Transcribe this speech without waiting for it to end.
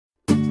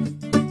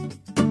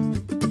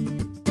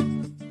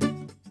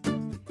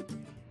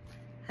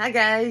Hi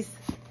guys,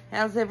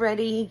 how's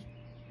everybody?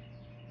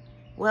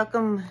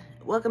 Welcome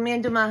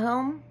into my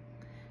home.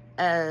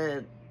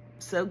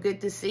 So good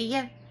to see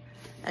you.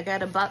 I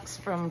got a box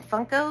from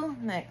Funko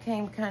that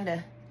came kind of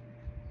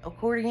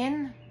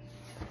accordion.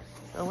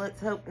 So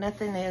let's hope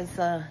nothing is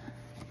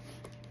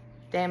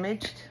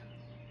damaged.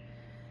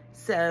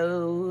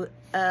 So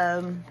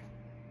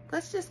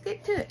let's just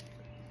get to it.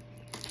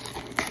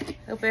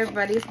 Hope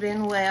everybody's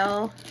been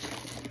well.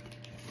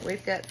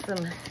 We've got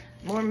some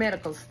more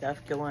medical stuff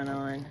going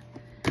on.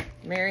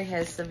 Mary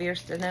has severe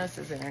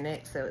stenosis in her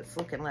neck, so it's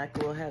looking like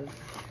we'll have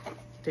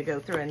to go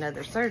through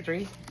another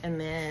surgery. And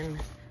then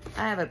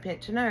I have a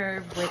pinched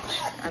nerve, which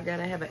I've got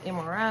to have an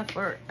MRI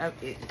for.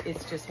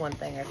 It's just one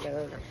thing after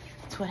the other.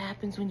 It's what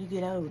happens when you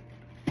get old.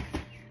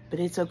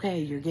 But it's okay,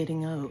 you're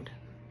getting old.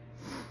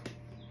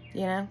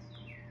 You know?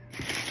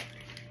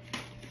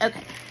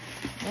 Okay,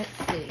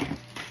 let's see.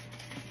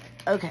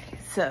 Okay,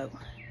 so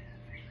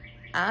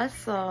I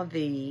saw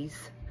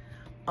these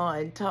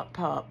on Top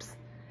Pops,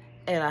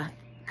 and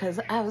because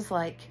I was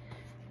like,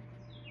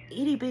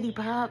 itty bitty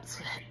pops,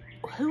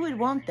 who would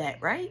want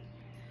that, right?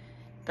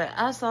 But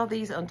I saw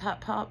these on Top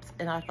Pops,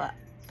 and I thought,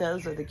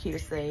 those are the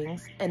cutest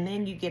things. And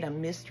then you get a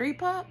mystery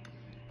pop.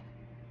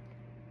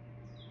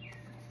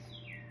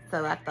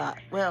 So I thought,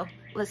 well,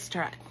 let's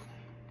try it.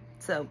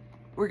 So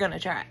we're gonna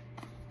try it.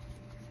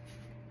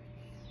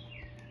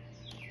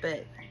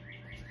 But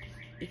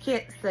you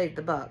can't save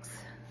the box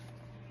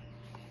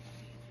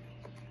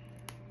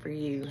for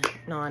you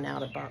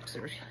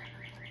non-out-of-boxers.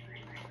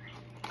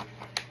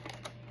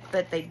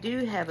 But they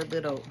do have a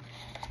little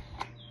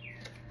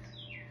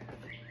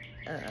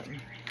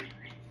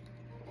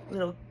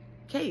little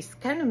case.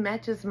 Kind of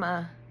matches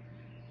my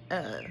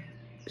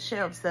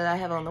shelves that I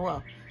have on the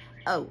wall.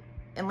 Oh,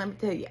 and let me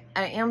tell you,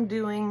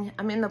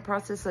 I'm in the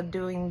process of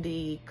doing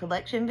the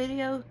collection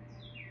video.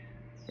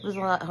 It was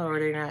a lot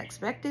harder than I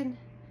expected.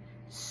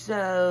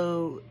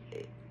 So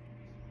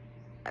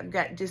I've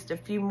got just a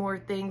few more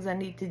things I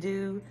need to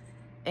do,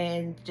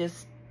 and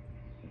just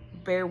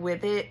bear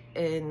with it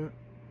and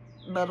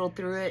muddle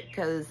through it,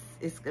 because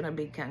it's gonna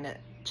be kind of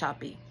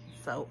choppy.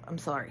 So I'm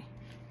sorry.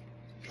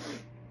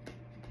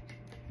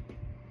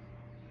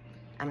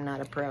 I'm not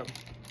a pro.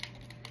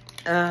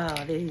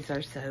 Oh, these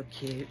are so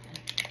cute.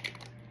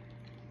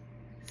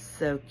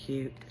 So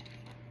cute.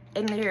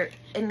 And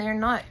they're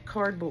not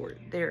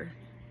cardboard. They're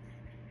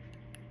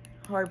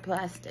hard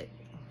plastic.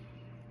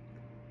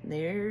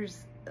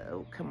 There's,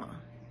 oh, come on.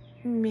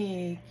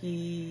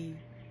 Mickey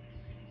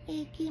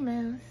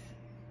Mouse.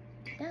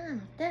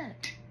 Donald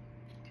Duck.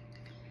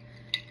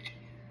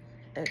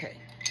 Okay.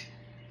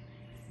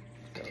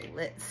 So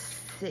let's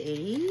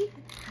see.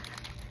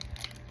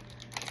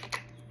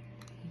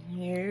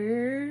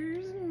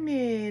 Here's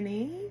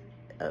Minnie.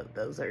 Oh,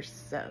 those are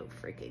so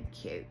freaking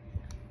cute.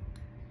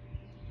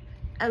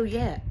 Oh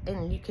yeah,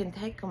 and you can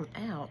take them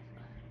out.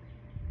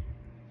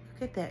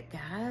 Look at that,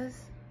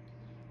 guys.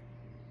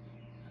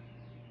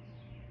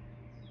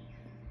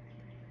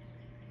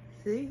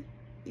 See?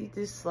 He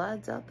just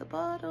slides out the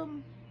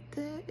bottom.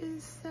 That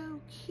is so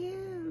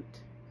cute.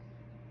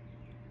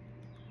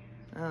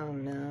 Oh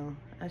no,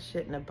 I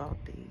shouldn't have bought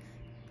these.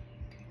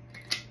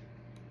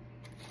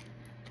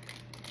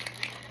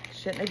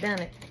 Shouldn't have done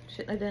it.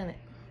 Shouldn't have done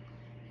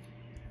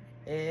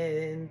it.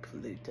 And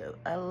Pluto.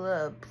 I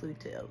love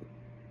Pluto.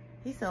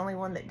 He's the only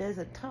one that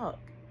doesn't talk.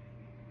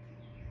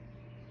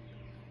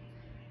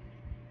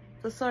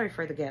 So sorry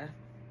for the guy.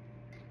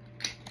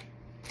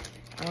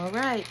 All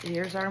right,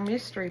 here's our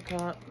mystery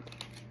pop.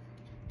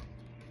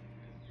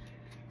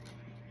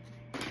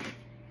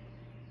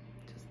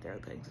 Just throw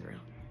things around.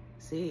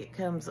 See, it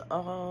comes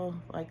all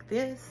like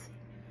this.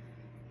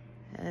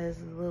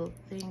 Has a little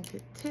thing to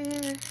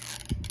tear.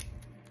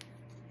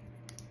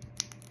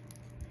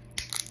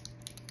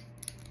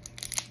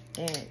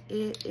 And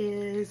it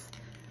is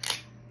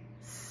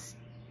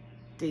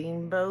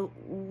Steamboat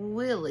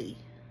Willie.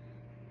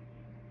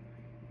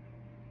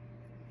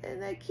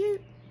 Isn't that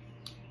cute?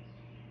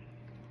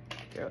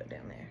 Throw it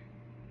down there.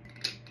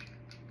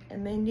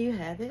 And then you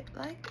have it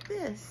like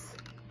this.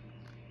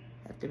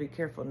 Have to be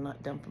careful and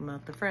not dump them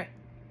out the front.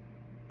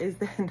 Is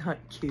that not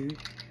cute?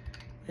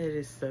 That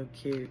is so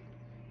cute.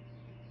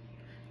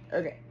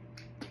 Okay.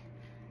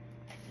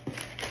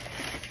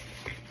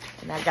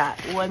 And I got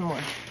one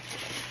more.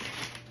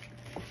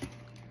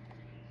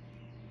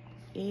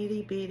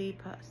 Itty bitty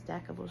pot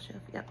stackable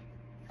shelf. Yep.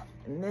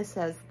 And this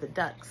has the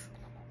ducks.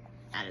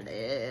 I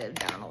love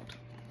Donald.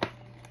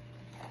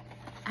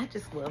 I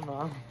just love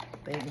all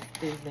things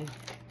Disney.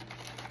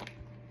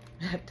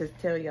 I have to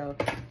tell y'all,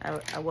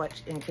 I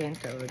watched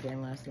Encanto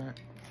again last night.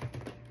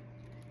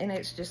 And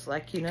it's just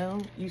like, you know,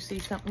 you see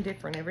something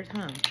different every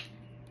time.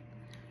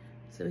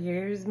 So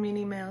here's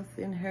Minnie Mouse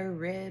in her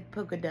red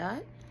polka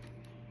dot.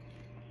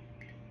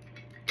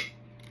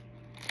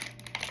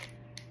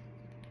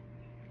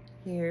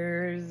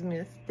 Here's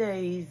Miss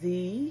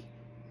Daisy.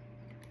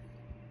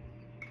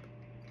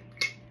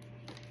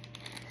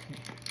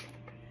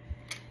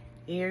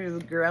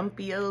 Here's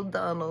grumpy old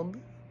Donald.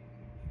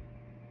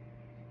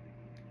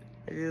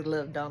 I just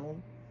love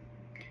Donald.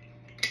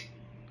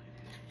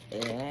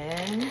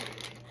 And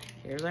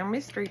here's our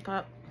mystery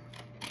pop.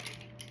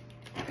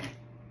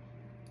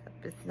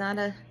 It's not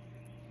a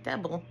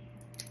double.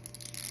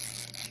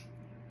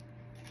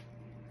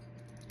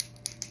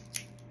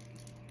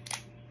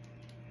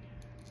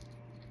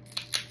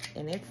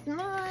 And it's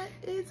not,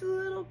 it's a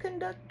little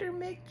conductor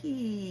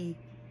Mickey.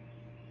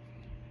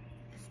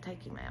 Let's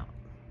take him out.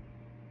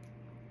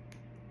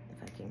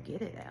 If I can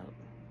get it out.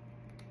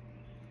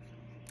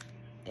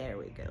 There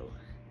we go.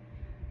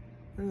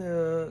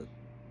 Look.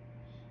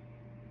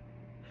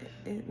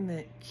 Isn't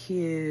that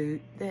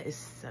cute? That is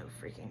so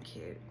freaking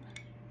cute.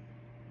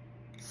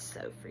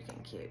 So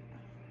freaking cute.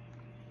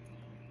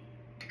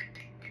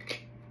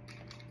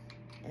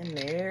 And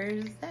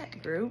there's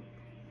that group.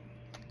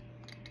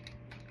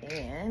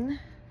 And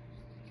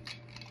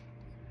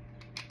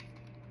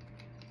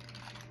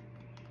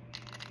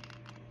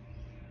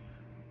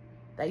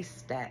they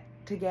stack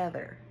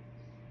together.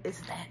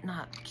 Is that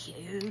not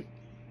cute?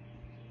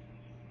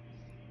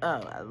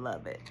 Oh, I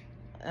love it.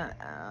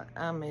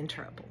 I'm in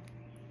trouble.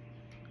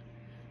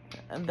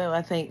 Though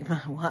I think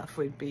my wife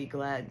would be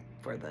glad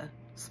for the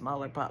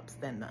smaller pops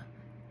than the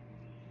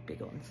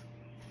big ones.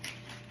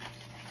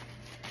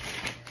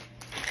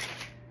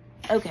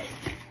 Okay.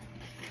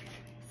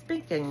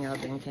 Speaking of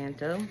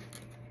Encanto,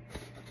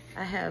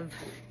 I have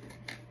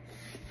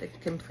the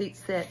complete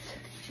set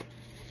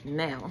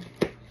now.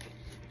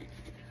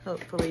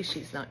 Hopefully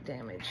she's not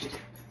damaged.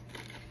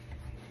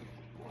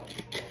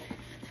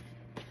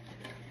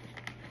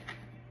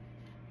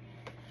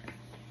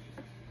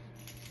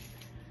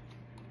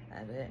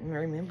 I didn't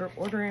remember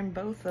ordering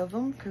both of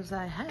them because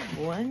I had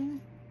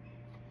one.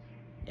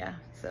 Yeah,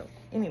 so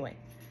anyway,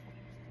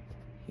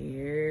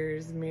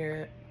 here's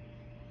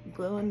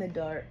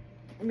glow-in-the-dark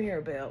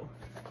Mirabelle.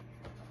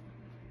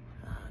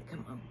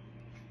 Come on,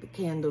 the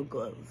candle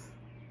glows.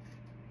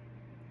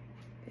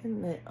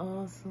 Isn't that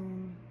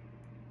awesome?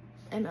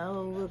 And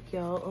oh, look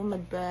y'all, on the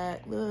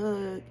back,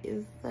 look,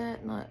 is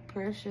that not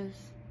precious?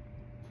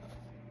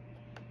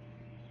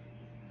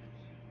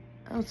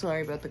 I'm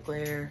sorry about the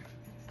glare.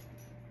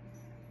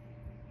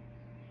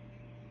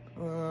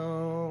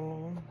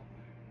 Oh.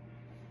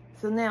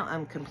 So now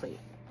I'm complete.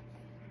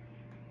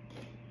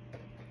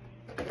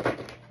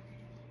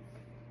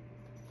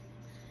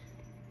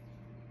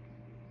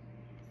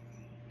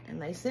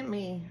 And they sent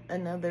me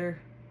another,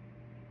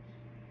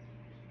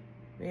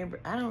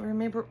 I don't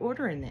remember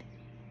ordering it.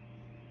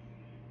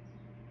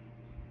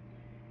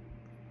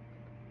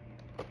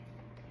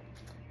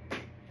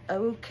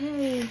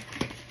 Okay.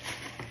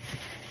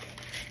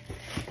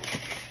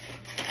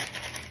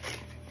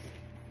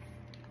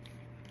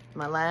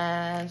 My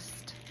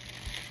last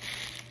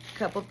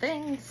couple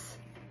things.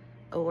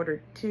 I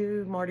ordered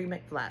 2 Marty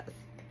McFlys.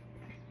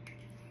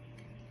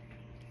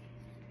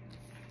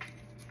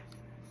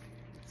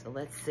 So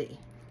let's see.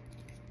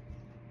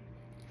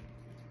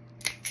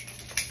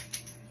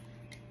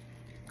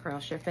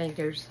 Cross your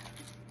fingers.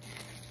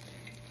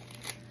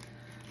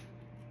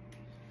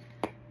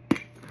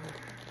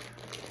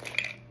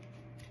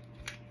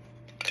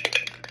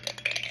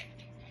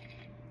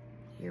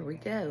 Here we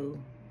go.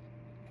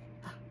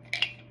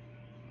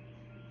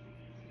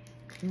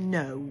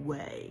 No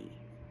way.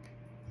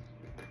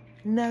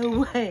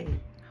 No way.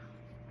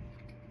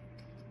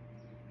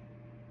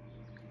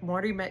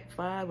 Marty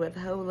McFly with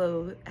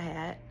holo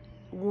hat,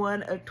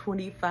 1 of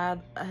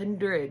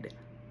 2,500.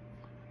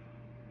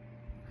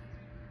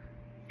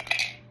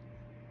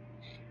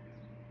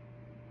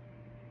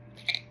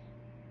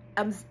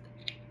 I'm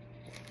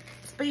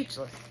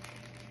speechless.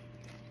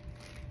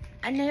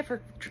 I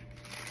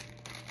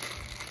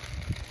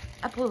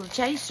pulled a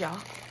chase, y'all.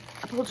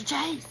 I pulled a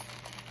chase.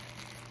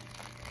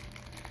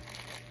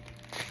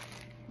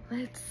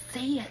 Let's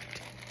see it.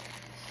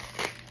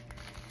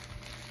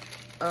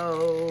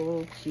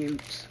 Oh,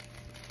 cute.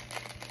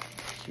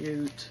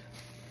 Cute.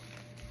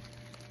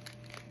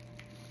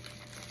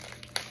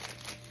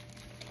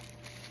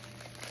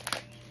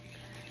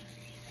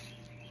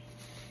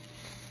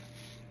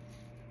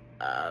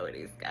 Oh, and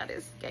he's got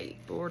his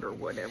skateboard or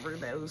whatever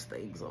those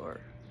things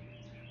are.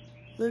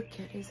 Look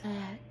at his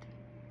hat.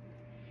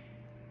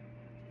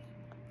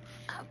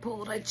 I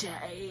pulled a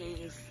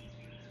chase.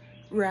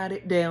 Write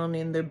it down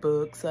in the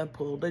books. I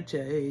pulled a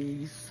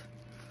chase.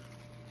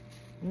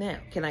 Now,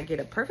 can I get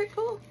a perfect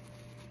pull?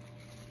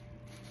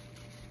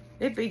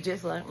 It'd be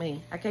just like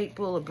me. I can't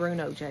pull a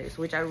Bruno chase,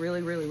 which I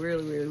really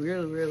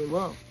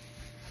want.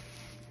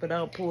 But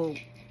I'll pull,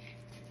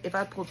 if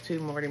I pull 2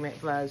 Marty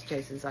McFly's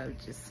chases, I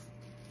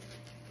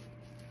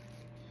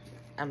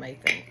may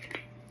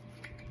think.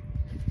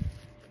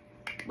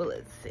 Well,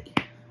 let's see.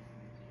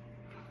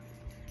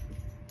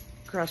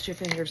 Cross your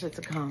fingers, it's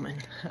a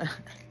common.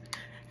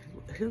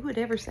 Who would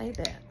ever say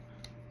that?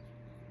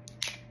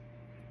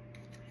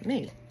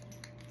 Me.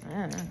 I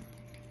don't know.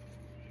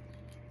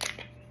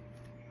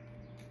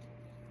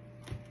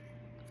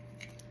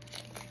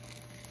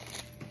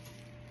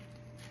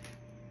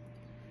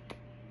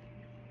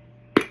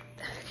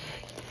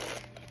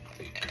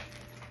 Okay.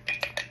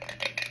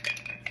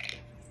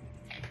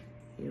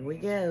 Here we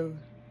go.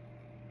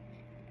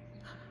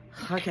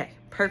 Okay,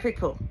 perfect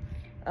pull.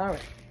 All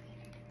right.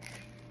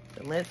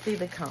 So let's see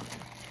the common.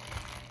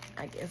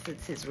 I guess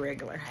it's his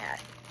regular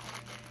hat.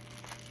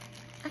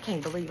 I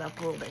can't believe I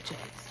pulled a Chase.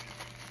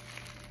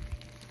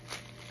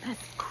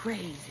 That's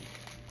crazy.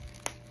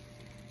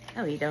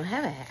 Oh, he don't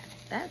have a hat.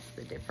 That's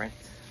the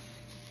difference.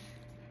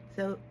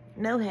 So,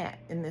 no hat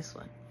in this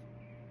one.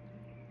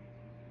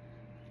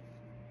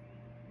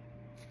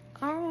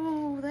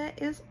 Oh,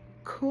 that is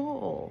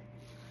cool.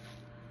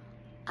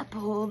 I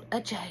pulled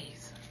a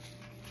Chase.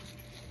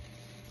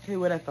 Who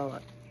would have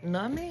thought?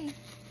 Not me.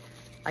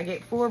 I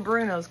get 4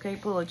 Brunos,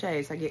 can't pull a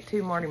Chase. I get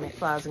 2 Marty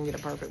McFlys and get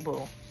a perfect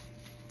pull.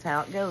 That's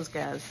how it goes,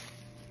 guys.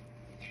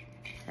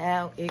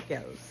 How it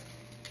goes.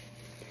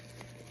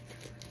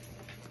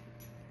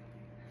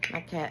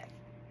 My cat,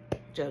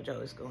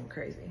 JoJo, is going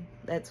crazy.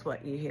 That's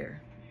what you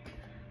hear.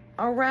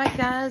 All right,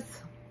 guys.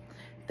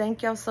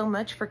 Thank y'all so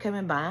much for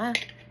coming by.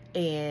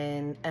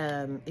 And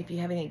if you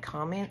have any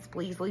comments,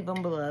 please leave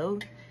them below.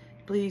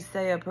 Please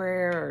say a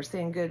prayer or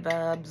send good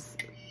vibes,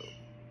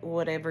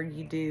 whatever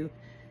you do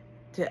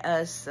to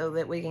us so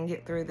that we can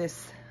get through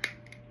this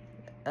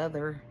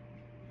other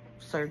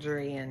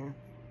surgery and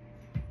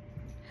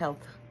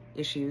health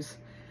issues.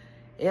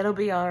 It'll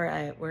be all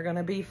right. We're going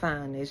to be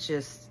fine. It's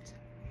just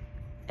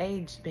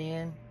age,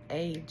 man.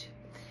 Age.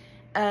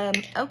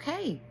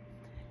 Okay.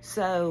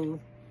 So,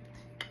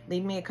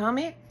 leave me a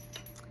comment.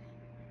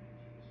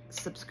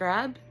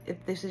 Subscribe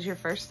if this is your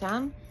first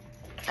time.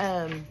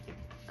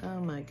 Oh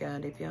my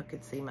God, if y'all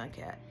could see my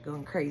cat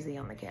going crazy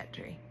on the cat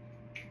tree.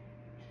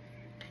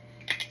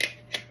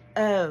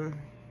 I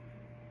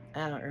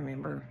don't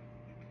remember.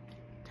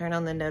 Turn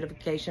on the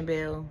notification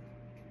bell.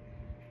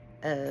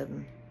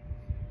 And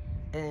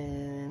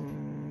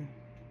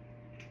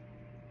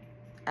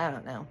I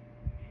don't know.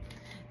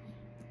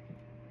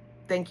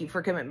 Thank you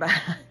for coming by.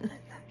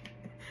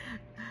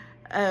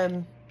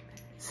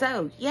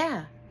 So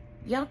yeah,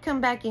 y'all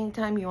come back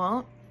anytime you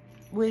want.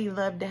 We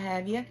love to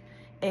have you.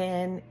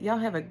 And y'all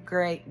have a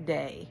great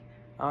day.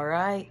 All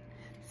right.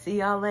 See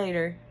y'all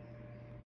later.